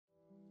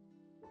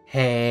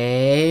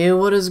Hey,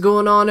 what is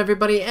going on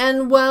everybody,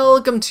 and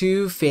welcome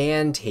to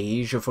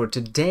Fantasia. For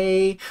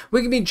today, we're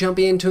going to be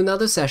jumping into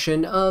another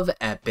session of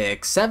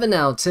Epic 7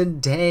 out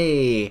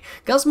today.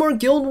 Got some more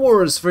Guild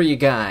Wars for you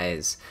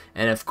guys.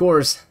 And of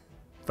course,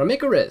 from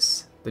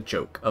Icarus, the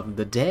joke of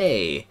the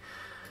day.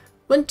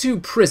 Went to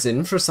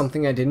prison for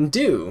something I didn't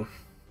do.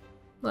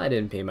 I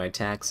didn't pay my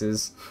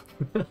taxes.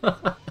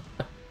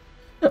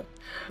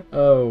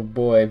 Oh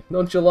boy,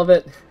 don't you love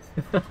it?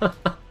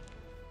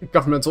 The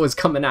government's always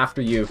coming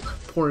after you.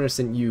 Poor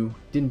innocent you.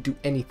 Didn't do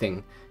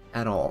anything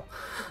at all.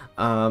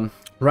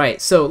 Right,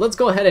 so let's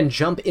go ahead and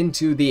jump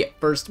into the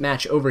first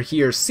match over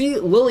here. See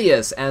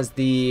Lilius as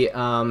the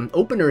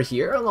opener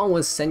here, along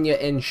with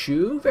Senya and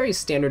Shu. Very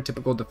standard,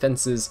 typical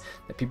defenses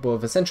that people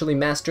have essentially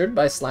mastered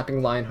by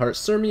slapping Lionheart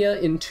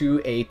Sirmia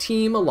into a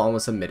team along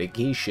with some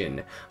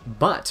mitigation.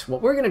 But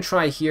what we're going to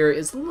try here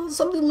is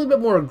something a little bit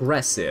more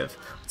aggressive.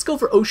 Let's go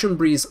for Ocean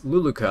Breeze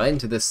Luluka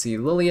into this Sea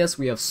Lilius.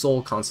 We have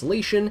Soul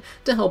Consolation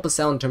to help us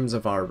out in terms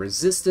of our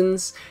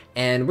resistance.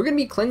 And we're going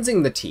to be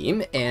cleansing the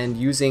team and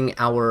using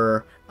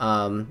our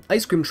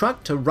ice cream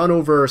truck to run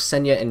over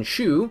Senya and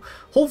Shu.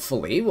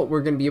 Hopefully, what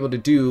we're going to be able to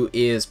do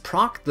is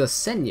proc the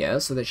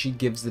Senya so that she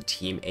gives the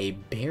team a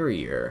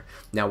barrier.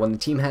 Now, when the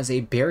team has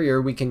a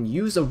barrier, we can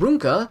use a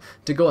Runka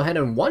to go ahead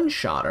and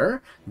one-shot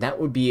her. That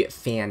would be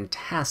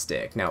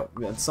fantastic. Now,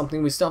 that's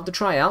something we still have to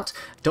try out.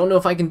 Don't know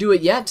if I can do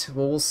it yet.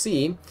 Well, we'll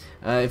see.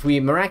 If we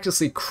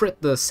miraculously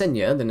crit the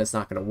Senya, then it's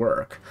not going to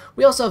work.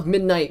 We also have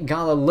Midnight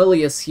Gala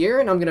Lilius here,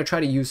 and I'm going to try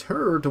to use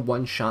her to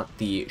one-shot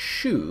the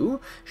Shu.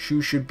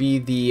 Shu should be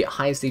the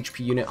highest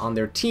HP unit on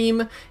their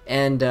team,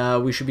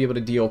 and we should be able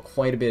to deal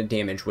quite a bit of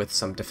damage with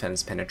some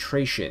defense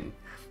penetration.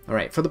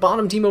 Alright, for the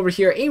bottom team over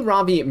here, A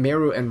Ravi,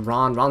 Meru, and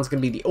Ron. Ron's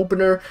going to be the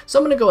opener, so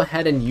I'm going to go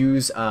ahead and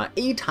use A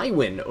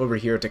Tywin over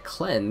here to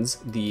cleanse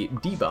the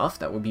debuff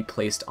that will be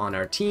placed on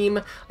our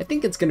team. I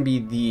think it's going to be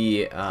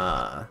the...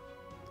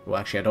 well,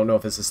 actually, I don't know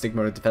if it's a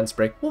Stigma or Defense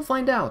Break. We'll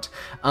find out.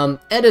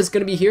 Ed is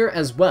going to be here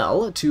as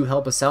well to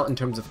help us out in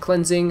terms of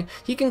cleansing.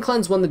 He can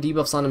cleanse one of the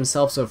debuffs on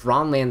himself, so if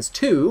Ron lands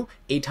two,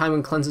 A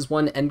Tywin cleanses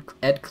one and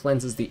Ed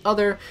cleanses the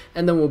other,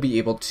 and then we'll be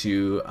able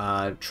to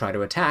try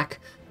to attack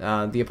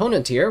the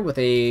opponent here with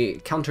a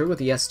counter with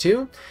the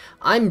S2.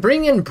 I'm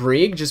bringing in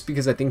Brig just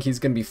because I think he's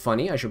going to be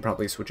funny. I should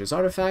probably switch his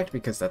artifact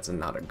because that's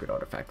not a good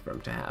artifact for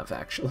him to have,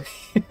 actually.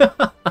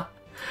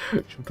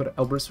 Should put an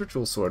Elber's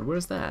Ritual Sword.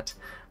 Where's that?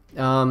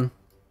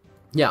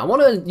 Yeah, I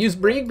want to use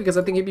Brig because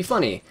I think he'd be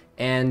funny,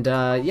 and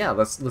yeah,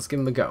 let's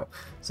give him a go.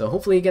 So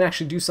hopefully he can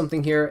actually do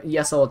something here.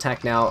 Yes, I'll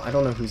attack now. I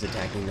don't know who's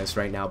attacking this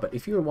right now, but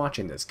if you were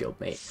watching this,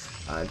 guildmate,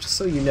 just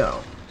so you know,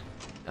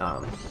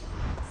 I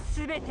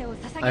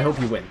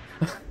hope you win.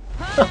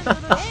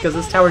 Because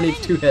this tower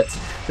needs 2 hits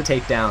to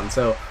take down,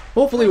 so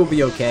hopefully we'll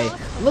be okay.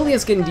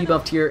 Lilia's getting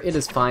debuffed here, it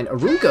is fine.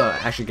 Arunka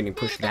actually getting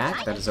pushed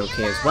back, that is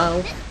okay as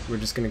well. We're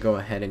just going to go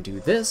ahead and do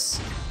this.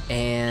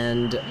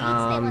 And,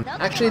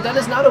 actually that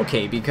is not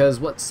okay, because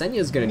what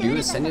Senya's going to do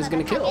is Senya's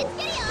going to kill.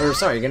 Or,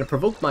 sorry, you're going to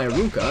provoke my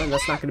Arunka, and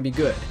that's not going to be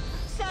good.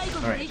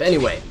 Alright, but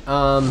anyway,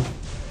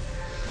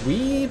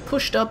 we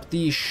pushed up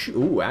the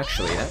ooh,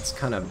 actually, that's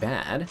kind of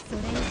bad.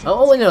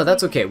 Oh, no,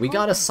 that's okay. We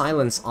got a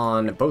silence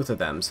on both of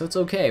them, so it's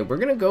okay. We're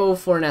going to go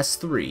for an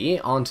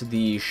S3 onto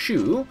the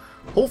Shu.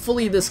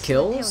 Hopefully this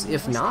kills.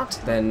 If not,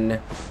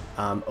 then,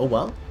 oh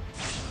well.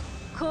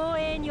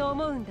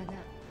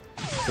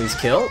 Please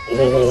kill.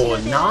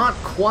 Oh, not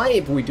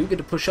quite, but we do get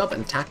to push up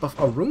and attack buff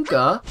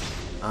Arunka.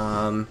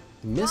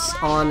 Miss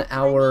on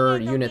our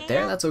unit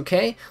there, that's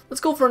okay. Let's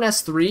go for an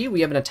S3.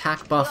 We have an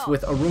attack buff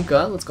with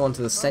Arunka. Let's go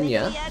into the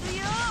Senya.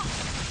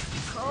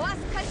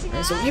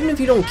 Okay, so even if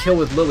you don't kill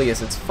with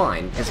Lilius, it's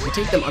fine, because if you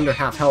take them under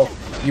half health,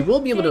 you will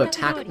be able to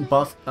attack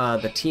buff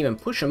the team and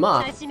push them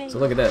up. So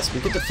look at this, we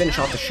get to finish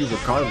off the Shu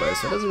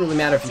regardless, so it doesn't really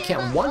matter if you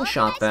can't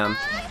one-shot them.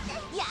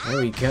 There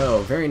we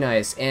go, very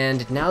nice.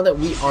 And now that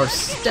we are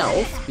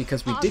stealth,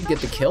 because we did get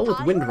the kill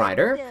with Wind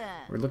Rider,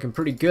 we're looking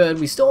pretty good.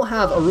 We still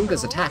have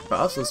Arunka's attack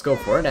buff, so let's go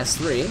for it.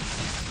 S3.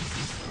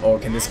 Oh,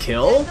 can this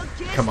kill?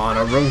 Come on,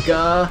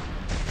 Arunka.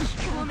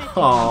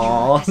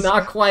 Aww,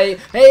 not quite.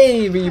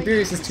 Hey,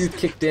 Uberius' tooth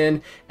kicked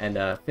in and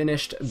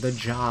finished the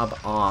job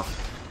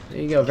off.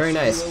 There you go, very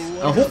nice.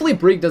 Hopefully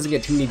Brig doesn't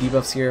get too many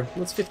debuffs here.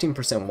 Let's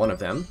 15% one of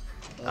them.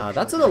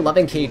 That's an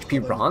 11k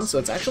HP Ron, so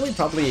it's actually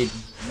probably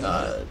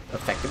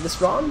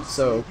effectiveness Ron,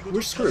 so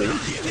we're screwed.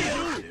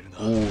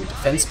 Ooh,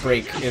 Defense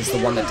Break is the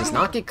one that does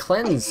not get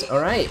cleansed.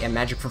 Alright, and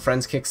Magic for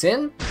Friends kicks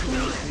in.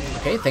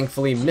 Okay,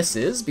 thankfully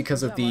misses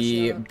because of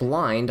the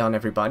blind on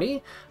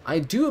everybody. I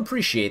do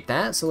appreciate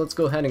that, so let's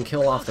go ahead and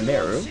kill off the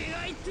Meru.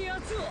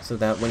 So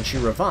that when she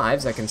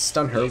revives, I can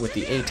stun her with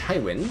the A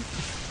Tywin.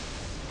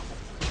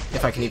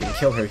 If I can even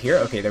kill her here.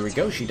 Okay, there we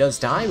go. She does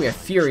die. We have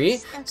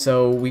Fury.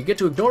 So we get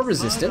to ignore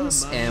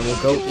resistance, and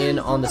we'll go in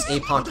on this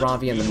Apoc,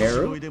 Ravi, and the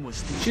Meru.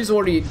 She's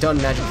already done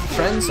Magic for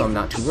Friends, so I'm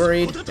not too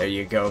worried. There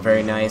you go.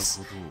 Very nice.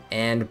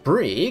 And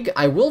Brig,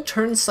 I will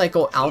turn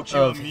Cycle out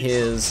of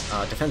his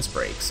defense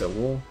break. So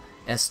we'll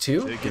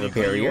S2, give a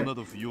barrier.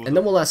 And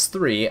then we'll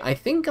S3. I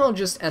think I'll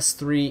just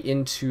S3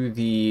 into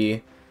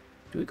the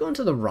Do we go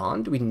into the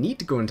Ron? Do we need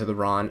to go into the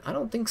Ron? I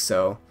don't think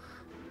so.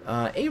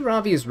 A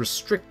Ravi is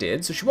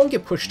restricted, so she won't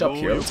get pushed up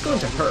here. Let's go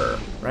into her,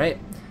 right?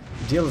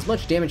 Deal as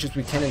much damage as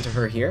we can into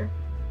her here.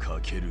 Ho,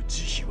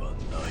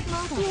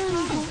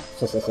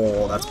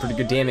 that's pretty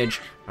good damage.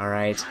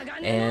 Alright,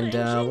 and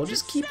we'll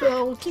just keep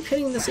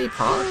hitting this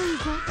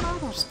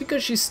APOC. Just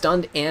because she's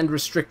stunned and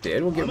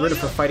restricted, we'll get rid of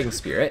her fighting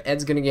spirit.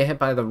 Ed's gonna get hit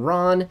by the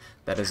Ron.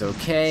 That is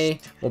okay.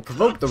 We'll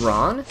provoke the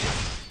Ron.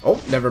 Oh,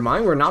 never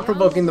mind, we're not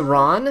provoking the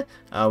Ron.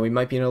 We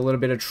might be in a little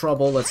bit of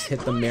trouble. Let's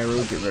hit the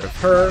Meru, get rid of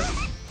her.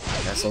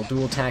 SL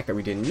dual attack that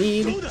we didn't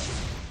need.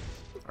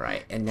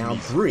 Alright, and now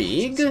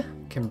Brig.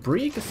 Can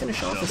Brig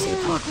finish off this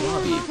APOC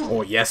lobby?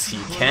 Oh, yes, he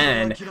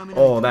can.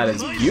 Oh, that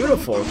is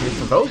beautiful. Can we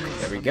provoke?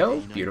 There we go.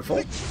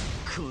 Beautiful.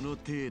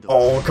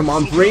 Oh, come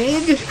on,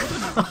 Brig.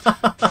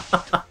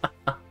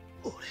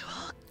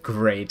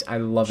 Great. I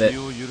love it.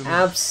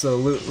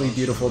 Absolutely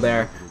beautiful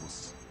there.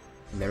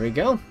 And there we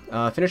go.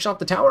 Finish off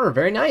the tower.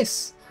 Very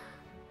nice.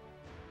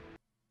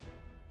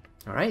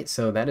 Alright,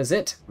 so that is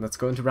it. Let's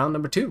go into round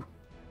number 2.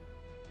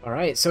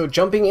 Alright, so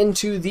jumping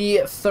into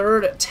the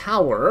third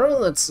tower,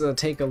 let's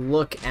take a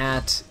look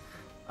at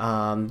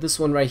this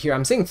one right here.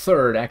 I'm saying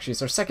third, actually,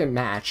 it's our second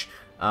match,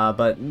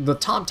 but the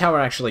top tower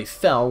actually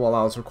fell while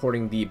I was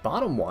recording the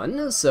bottom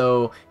one,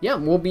 so yeah,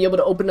 we'll be able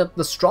to open up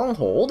the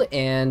stronghold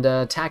and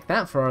attack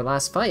that for our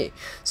last fight.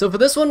 So for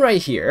this one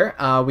right here,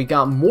 we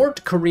got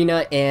Mort,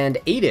 Karina, and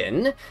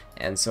Aiden.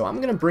 And so I'm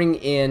going to bring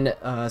in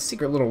a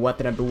secret little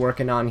weapon I've been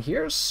working on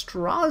here,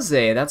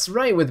 Straze. That's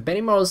right, with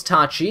Benimaru's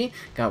Tachi.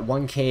 Got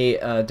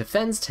 1k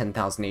defense,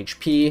 10,000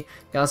 HP.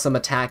 Got some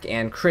attack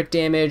and crit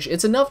damage.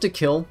 It's enough to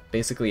kill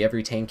basically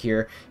every tank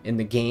here in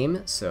the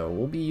game. So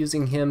we'll be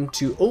using him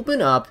to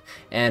open up,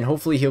 and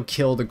hopefully he'll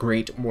kill the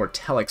Great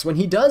Mortelix. When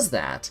he does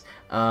that,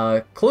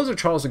 Closer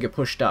Charles will get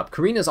pushed up.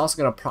 Karina's also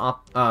going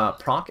to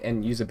proc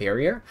and use a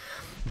barrier.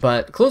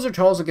 But Closer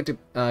Charles will get to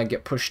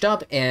get pushed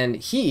up, and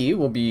he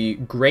will be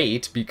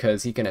great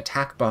because he can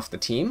attack buff the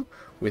team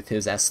with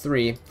his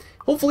S3.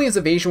 Hopefully his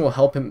evasion will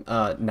help him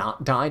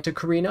not die to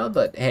Karina,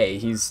 but hey,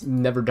 he's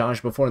never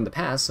dodged before in the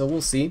past, so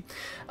we'll see.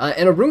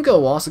 And Arunka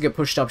will also get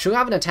pushed up. She'll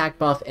have an attack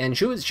buff, and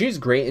she's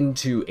great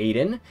into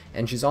Aiden,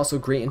 and she's also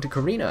great into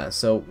Karina,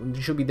 so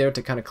she'll be there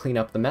to kind of clean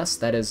up the mess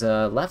that is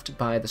left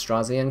by the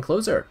Straze and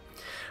Closer.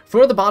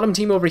 For the bottom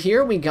team over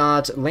here, we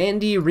got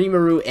Landy,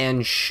 Rimuru,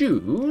 and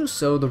Shu.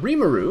 So the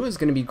Rimuru is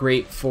going to be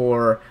great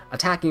for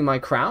attacking my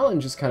Crow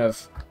and just kind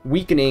of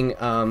weakening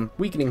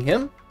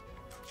him.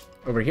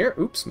 Over here,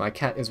 oops, my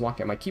cat is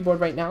walking at my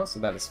keyboard right now, so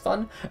that is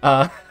fun.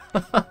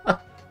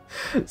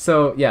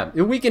 So yeah,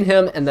 it'll weaken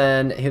him, and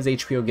then his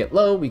HP will get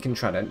low. We can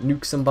try to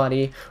nuke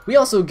somebody. We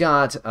also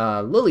got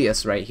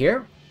Lilius right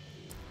here.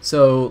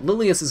 So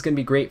Lilius is going to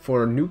be great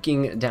for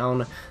nuking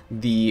down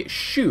the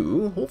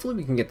Shu. Hopefully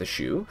we can get the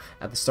Shu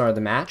at the start of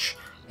the match.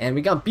 And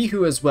we got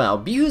Bihu as well.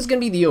 Bihu is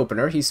going to be the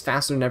opener. He's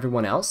faster than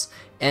everyone else.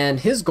 And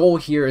his goal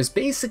here is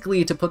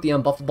basically to put the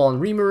unbuffable on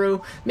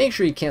Rimuru, make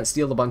sure he can't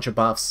steal a bunch of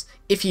buffs.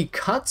 If he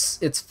cuts,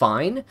 it's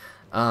fine.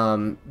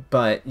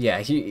 But yeah,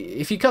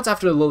 if he cuts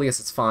after Lilius,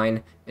 it's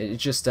fine.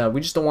 It's just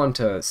we just don't want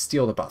him to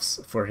steal the buffs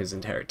for his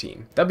entire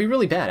team. That'd be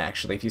really bad,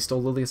 actually, if he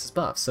stole Lilius's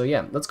buffs. So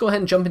yeah, let's go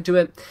ahead and jump into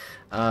it.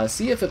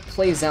 See if it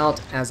plays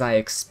out as I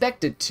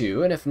expect it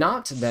to, and if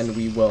not, then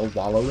we will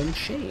wallow in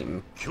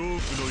shame.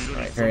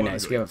 Alright, very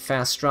nice. We have a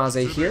fast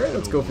Straze here.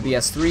 Let's go for the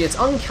S3. It's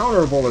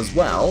uncounterable as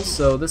well,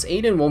 so this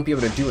Aiden won't be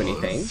able to do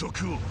anything.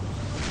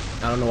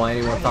 I don't know why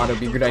anyone thought it would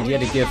be a good idea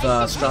to give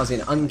Straze an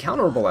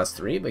uncounterable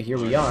S3, but here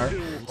we are.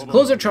 So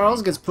Closer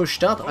Charles gets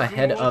pushed up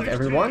ahead of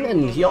everyone,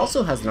 and he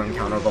also has an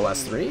uncounterable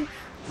S3.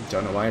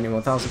 Don't know why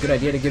anyone thought it was a good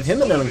idea to give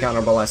him an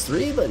uncounterable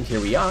S3, but here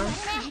we are.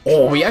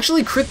 Oh, we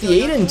actually crit the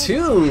Aiden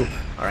too!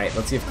 Alright,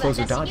 let's see if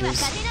Closer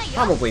dodges.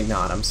 Probably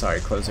not, I'm sorry,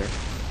 Closer.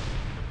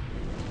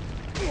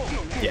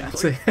 Yeah.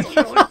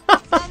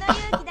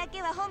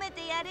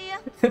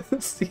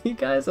 See,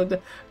 guys, I'm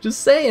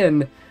just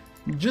saying.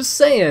 Just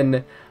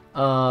saying.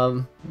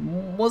 Wasn't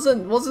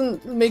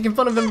making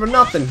fun of him for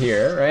nothing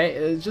here,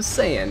 right? Just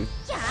saying.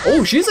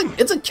 Oh,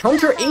 it's a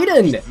counter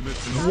Aiden!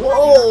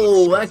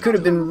 Whoa, that could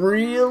have been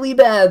really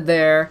bad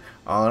there.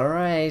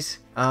 Alright.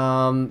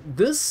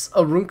 This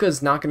Arunka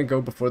is not going to go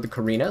before the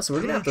Karina, so we're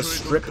going to have to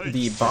strip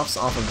the buffs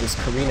off of this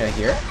Karina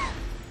here.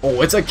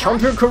 Oh, it's a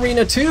counter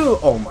Karina too!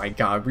 Oh my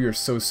god, we are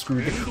so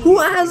screwed. Who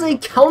has a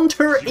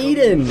counter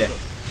Aiden?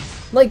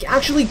 Like,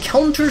 actually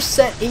counter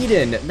set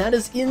Aiden. That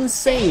is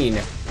insane.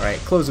 Alright,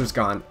 Closer's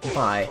gone.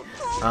 Bye.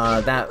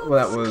 That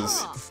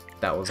was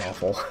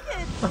awful.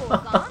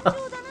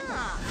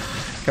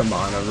 Come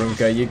on,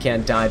 Arunka, you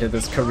can't die to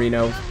this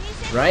Karino.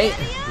 Right?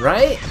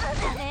 Right?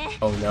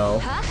 Oh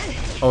no.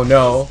 Oh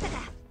no.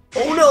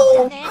 Oh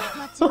no!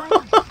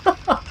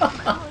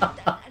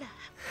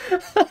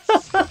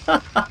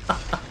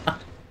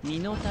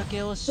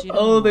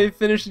 Oh, they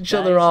finished each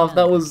other off.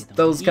 That was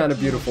kind of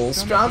beautiful.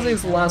 Straze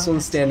is the last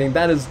one standing.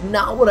 That is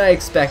not what I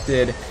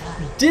expected.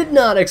 Did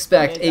not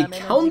expect a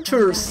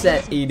counter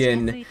set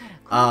Aiden,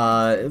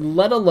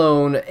 let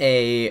alone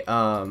a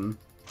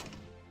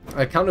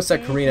a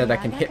counter-set Karina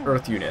that can hit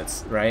Earth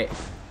units, right?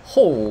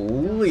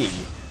 Holy!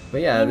 But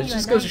yeah, this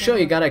just goes to show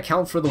you gotta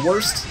account for the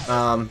worst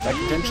that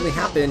can potentially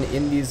happen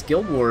in these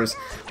guild wars.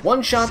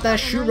 One shot that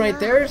shoe right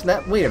there.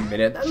 That, wait a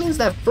minute, that means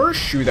that first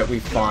shoe that we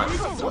fought.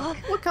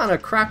 What kind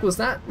of crack was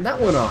that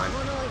one on?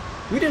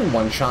 We didn't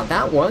one-shot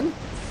that one.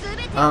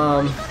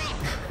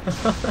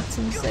 That's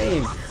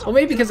insane. Well,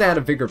 maybe because I had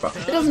a vigor buff.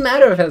 It doesn't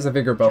matter if it has a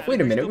vigor buff. Wait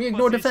a minute, we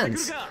ignore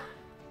defense.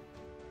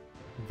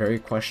 Very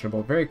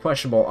questionable, very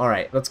questionable.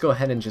 Alright, let's go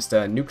ahead and just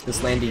nuke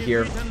this Landy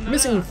here.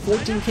 Missing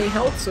 14k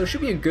health, so it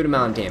should be a good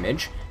amount of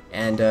damage.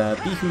 And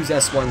Bihu's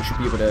S1 should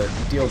be able to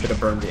deal a bit of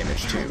burn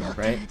damage too,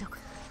 right?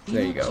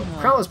 There you go.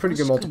 Crown has pretty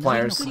good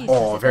multipliers.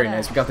 Oh, very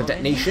nice. We got the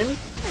detonation.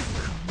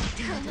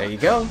 There you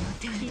go.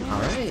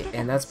 Alright,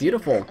 and that's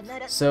beautiful.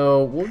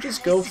 So we'll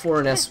just go for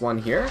an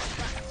S1 here.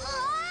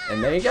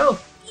 And there you go.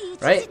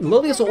 Right?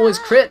 Lilias will always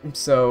crit,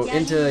 so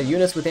into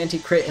units with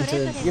anti-crit,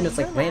 into units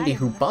like Landy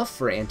who buff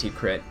for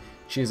anti-crit,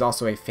 she is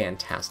also a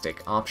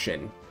fantastic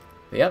option.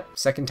 But yep,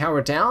 second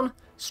tower down,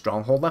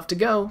 stronghold left to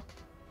go.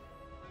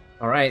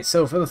 Alright,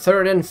 so for the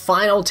third and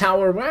final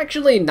tower, we're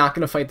actually not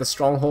going to fight the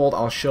stronghold.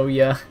 I'll show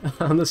you.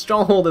 The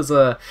stronghold is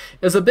a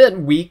bit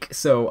weak,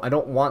 so I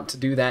don't want to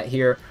do that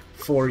here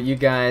for you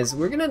guys.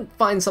 We're going to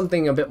find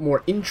something a bit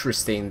more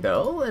interesting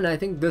though, and I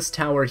think this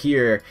tower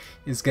here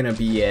is going to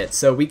be it.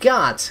 So we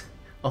got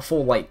a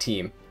full light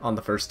team on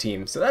the first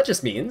team, so that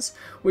just means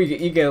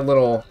you get a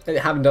little, I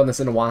haven't done this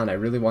in a while and I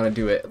really want to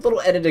do it, a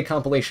little edited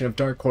compilation of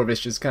Dark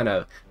Corvus just kind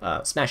of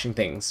smashing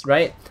things,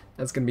 right?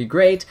 That's going to be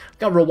great.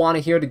 Got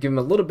Rowana here to give him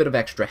a little bit of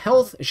extra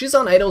health. She's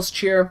on Idol's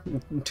Cheer.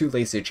 I'm too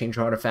lazy to change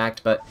her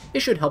artifact, but it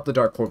should help the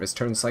Dark Corvus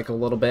turn cycle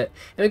a little bit.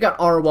 And we got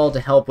Arwell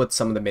to help with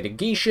some of the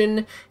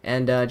mitigation,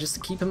 and just to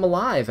keep him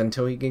alive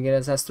until he can get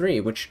his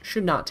S3, which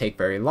should not take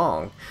very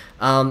long.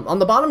 On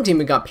the bottom team,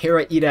 we got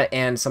Para, Ida,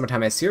 and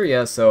Summertime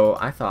Assyria, so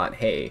I thought,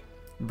 hey,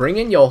 bring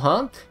in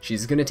Yoha.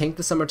 She's going to tank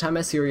the Summertime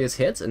Assyria's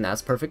hits, and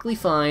that's perfectly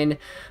fine.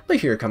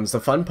 But here comes the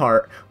fun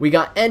part. We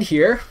got Ed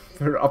here.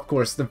 For, of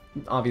course, the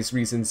obvious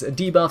reasons,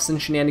 debuffs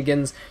and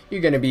shenanigans,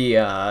 you're going to be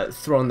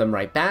throwing them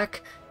right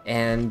back.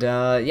 And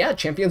yeah,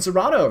 Champion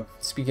Zerato,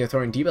 speaking of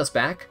throwing debuffs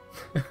back,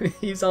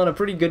 he's on a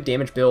pretty good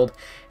damage build,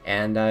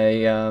 and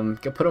I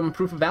can put him on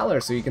Proof of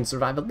Valor so he can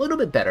survive a little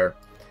bit better.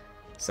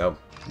 So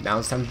now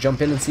it's time to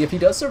jump in and see if he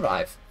does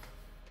survive.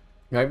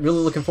 Right, really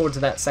looking forward to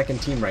that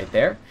second team right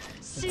there.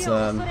 It's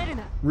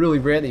really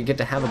rare that you get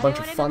to have a bunch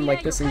of fun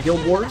like this in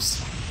Guild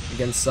Wars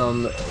against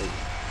some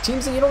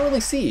teams that you don't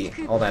really see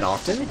all that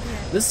often.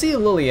 Let's see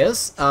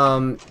Lilias.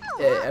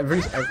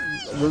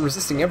 We're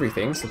resisting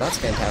everything, so that's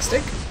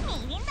fantastic.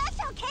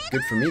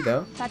 Good for me,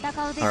 though.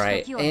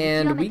 Alright,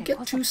 and we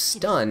get to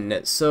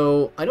stun.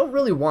 So, I don't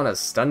really want to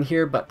stun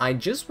here, but I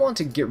just want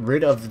to get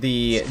rid of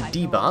the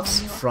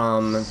debuffs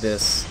from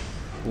this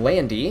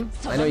Landy.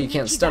 I know you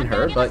can't stun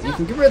her, but you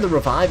can get rid of the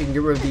revive, you can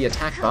get rid of the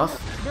attack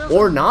buff,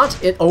 or not.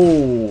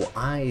 Oh,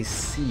 I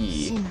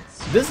see.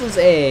 This is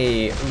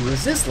a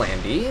resist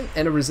Landy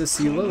and a resist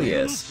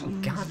Lilias.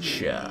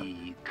 Gotcha.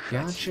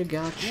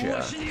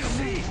 Gotcha.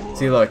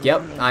 See, look,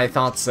 yep, I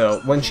thought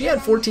so. When she had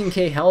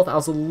 14k health, I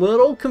was a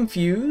little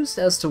confused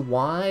as to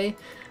why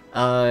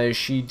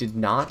she did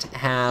not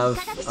have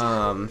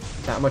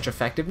that much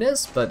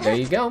effectiveness, but there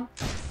you go.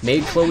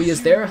 Maid Chloe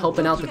is there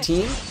helping out the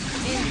team,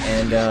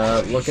 and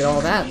look at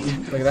all that.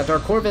 Look at that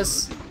Dark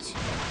Corvus.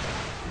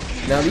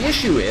 Now the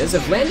issue is,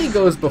 if Landy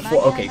goes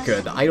before... Okay,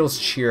 good. The Idol's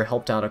Cheer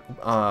helped out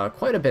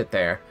quite a bit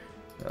there.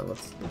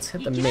 Let's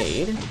hit the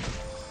Maid.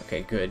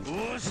 Okay, good.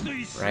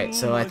 Right,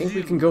 so I think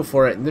we can go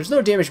for it. There's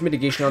no damage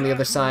mitigation on the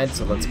other side,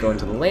 so let's go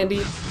into the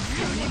Landy.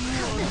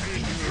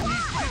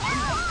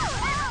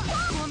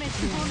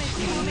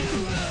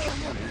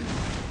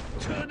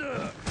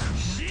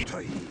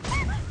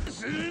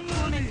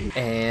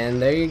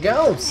 And there you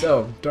go.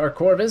 So, Dark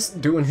Corvus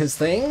doing his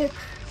thing.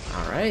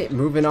 Alright,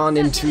 moving on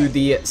into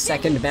the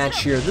second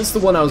match here. This is the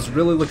one I was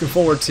really looking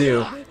forward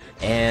to.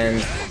 And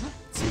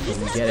let's see if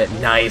we can get it.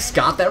 Nice.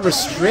 Got that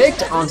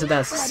restrict onto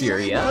that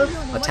Syria.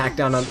 Attack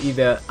down on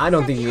Ida. I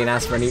don't think you can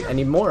ask for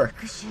any more.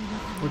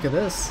 Look at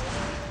this.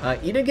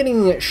 Ida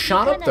getting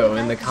shot up though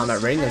in the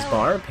combat readiness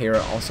bar.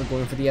 Para also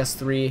going for the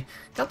S3.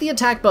 Got the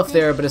attack buff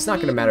there, but it's not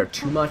going to matter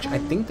too much. I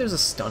think there's a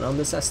stun on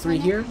this S3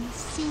 here.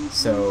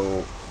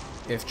 So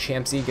if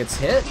Champsy gets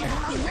hit...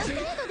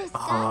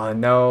 Oh,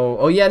 no.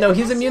 Oh, yeah, no,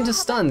 he's immune to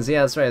stuns.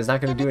 Yeah, that's right. It's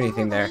not going to do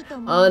anything there.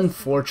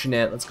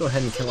 Unfortunate. Let's go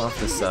ahead and kill off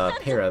this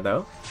Para,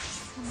 though.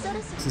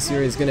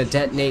 Sisiri is going to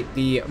detonate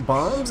the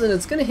bombs, and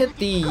it's going to hit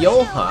the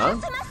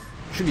Yoha.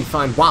 Should be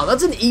fine. Wow,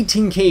 that's an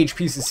 18k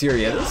HP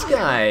Sisiria. This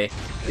guy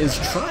is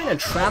trying to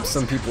trap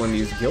some people in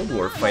these Guild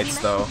War fights,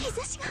 though.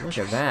 Look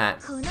at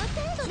that.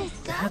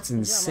 That's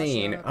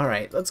insane.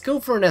 Alright, let's go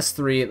for an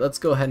S3. Let's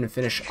go ahead and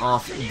finish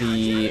off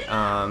the...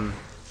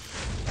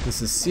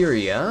 This is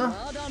Syria.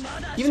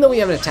 Even though we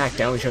have an attack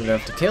down, we should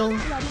have enough to kill.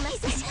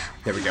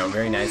 There we go,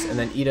 very nice. And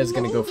then Ida's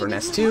going to go for an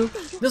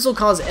S2. This will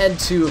cause Ed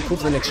to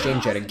equivalent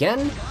exchange yet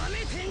again.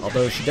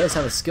 Although she does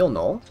have a skill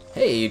null.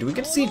 Hey, do we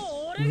get to see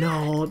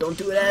No, don't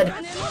do it,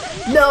 Ed.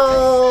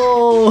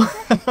 No!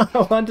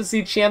 I wanted to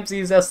see Champ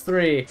Z's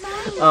S3.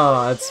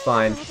 Oh, that's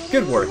fine.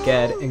 Good work,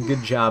 Ed, and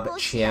good job,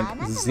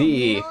 Champ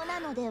Z.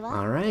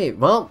 Alright,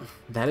 well,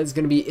 that is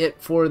going to be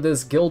it for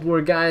this Guild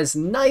War, guys.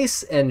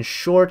 Nice and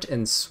short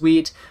and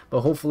sweet,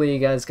 but hopefully you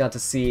guys got to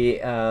see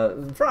a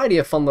variety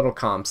of fun little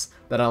comps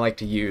that I like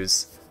to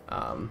use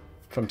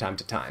from time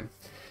to time.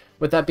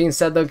 With that being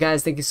said, though,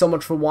 guys, thank you so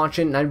much for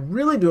watching, and I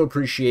really do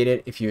appreciate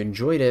it. If you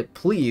enjoyed it,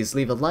 please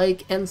leave a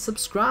like and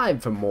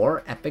subscribe for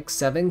more Epic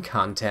 7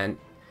 content.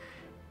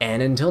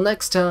 And until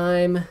next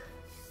time,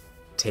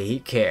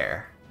 take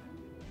care.